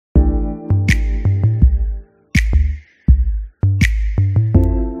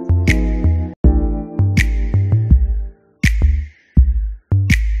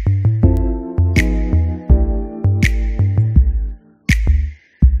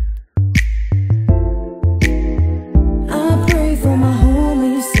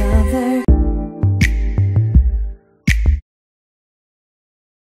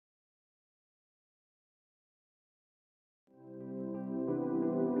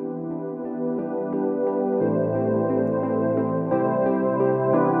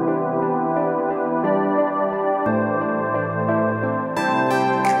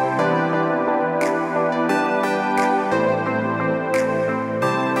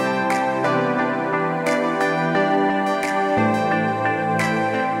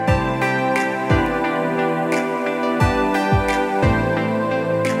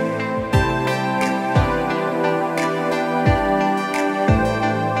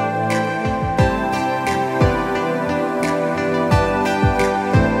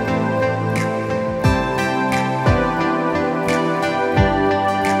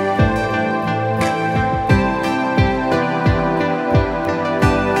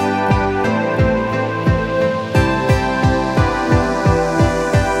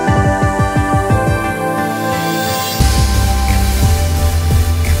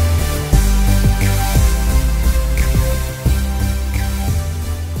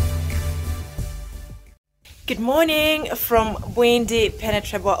Good morning from Bwindi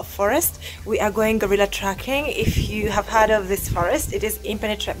Impenetrable Forest. We are going gorilla tracking. If you have heard of this forest, it is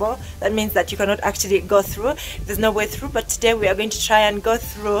impenetrable. That means that you cannot actually go through. There's no way through, but today we are going to try and go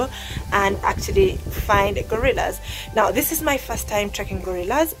through and actually find gorillas. Now, this is my first time tracking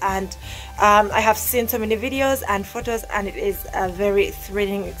gorillas, and I have seen so many videos and photos, and it is a very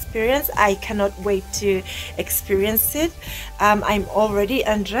thrilling experience. I cannot wait to experience it. I'm already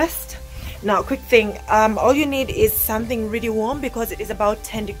undressed. Now, quick thing, all you need is something really warm because it is about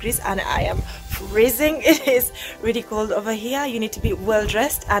 10 degrees and I am freezing. It is really cold over here. You need to be well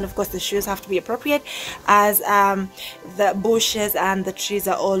dressed, and of course the shoes have to be appropriate, as the bushes and the trees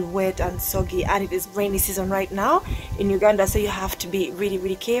are all wet and soggy, and it is rainy season right now in Uganda, so you have to be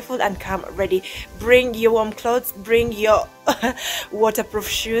really careful and come ready. Bring your warm clothes, bring your waterproof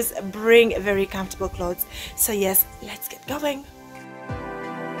shoes, bring very comfortable clothes. So yes, let's get going.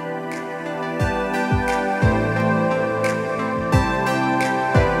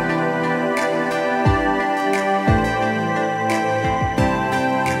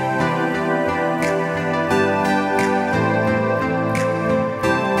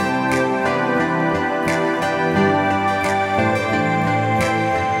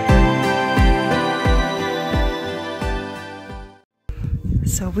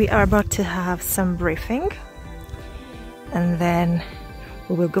 So we are about to have some briefing, and then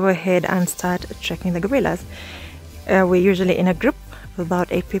we will go ahead and start tracking the gorillas. We're usually in a group of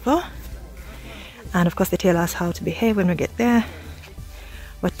about 8 people, and of course they tell us how to behave when we get there,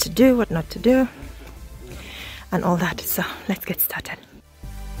 what to do, what not to do, and all that. So let's get started.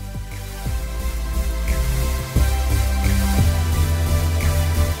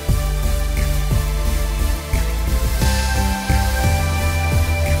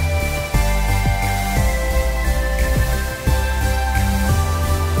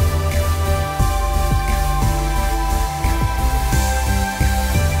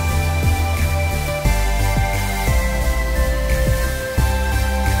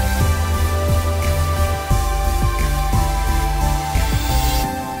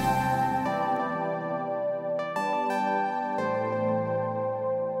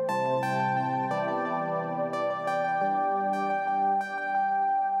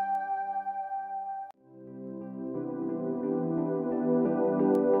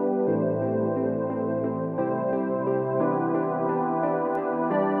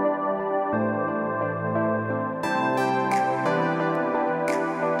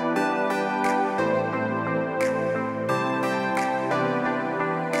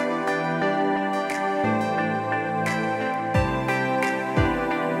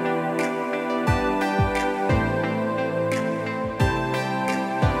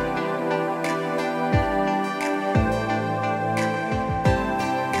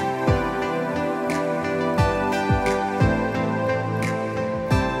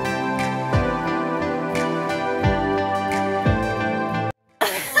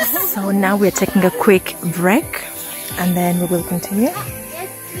 So now we're taking a quick break, and then we will continue.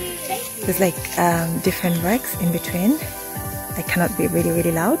 There's like different breaks in between. I cannot be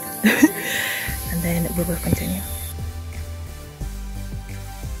really loud. And then we will continue.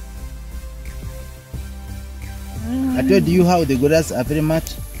 I told you how the gorillas are very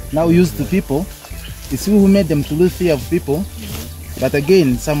much now used to people. It's we who made them to lose fear of people. But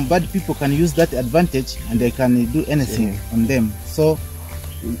again, some bad people can use that advantage and they can do anything on them. So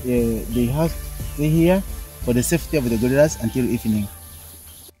they have to stay here for the safety of the gorillas until evening.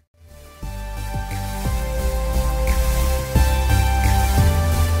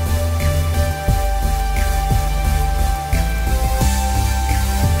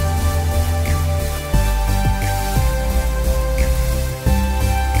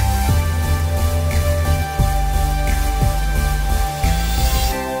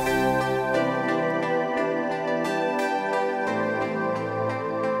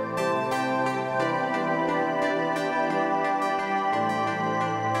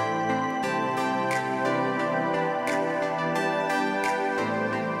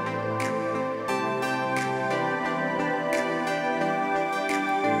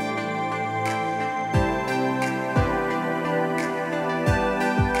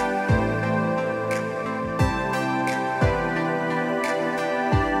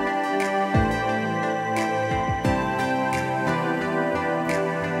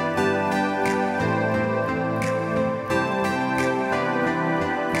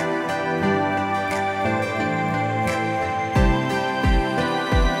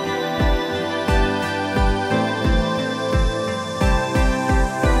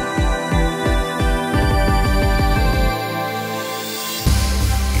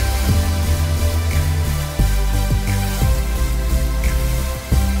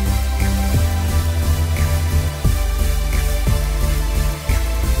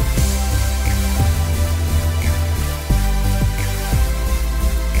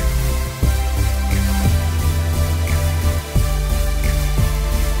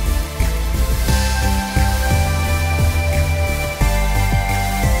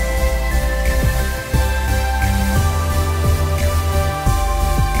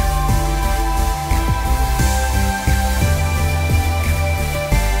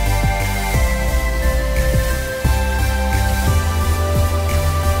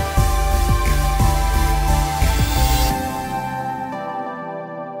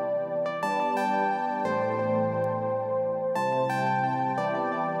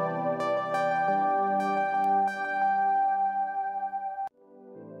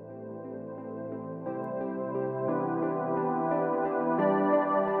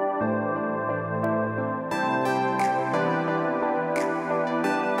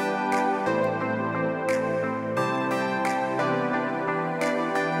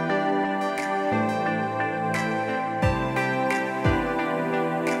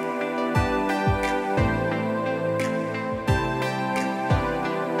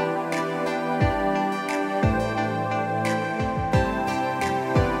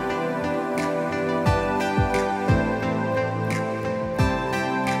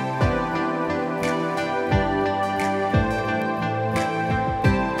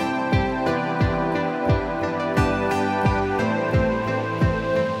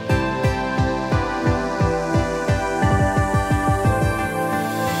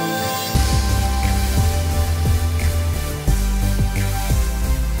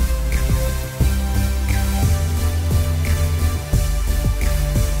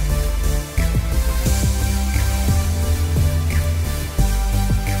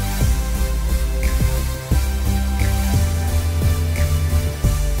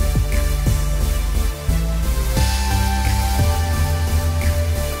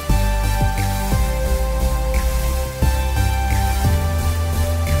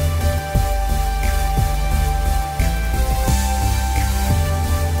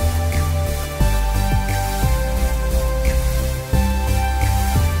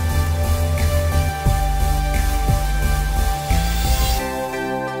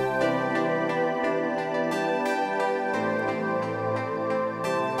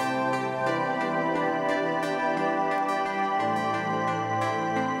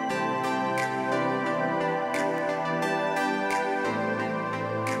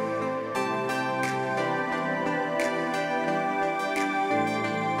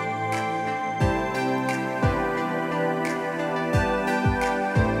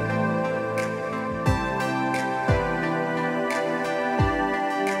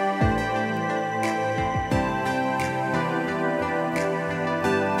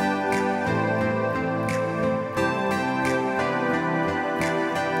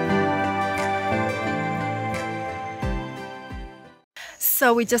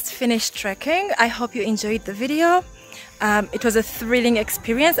 So we just finished trekking. I hope you enjoyed the video. It was a thrilling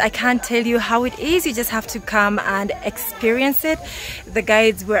experience. I can't tell you how it is. You just have to come and experience it. The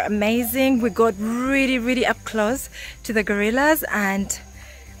guides were amazing. We got really up close to the gorillas, and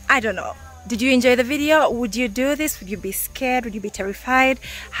I don't know. Did you enjoy the video? Would you do this? Would you be scared? Would you be terrified?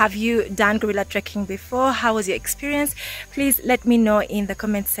 Have you done gorilla trekking before? How was your experience? Please let me know in the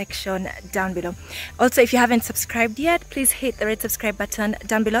comment section down below. Also, if you haven't subscribed yet, please hit the red subscribe button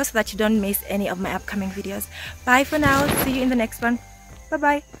down below so that you don't miss any of my upcoming videos. Bye for now. See you in the next one. Bye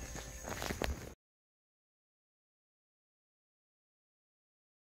bye.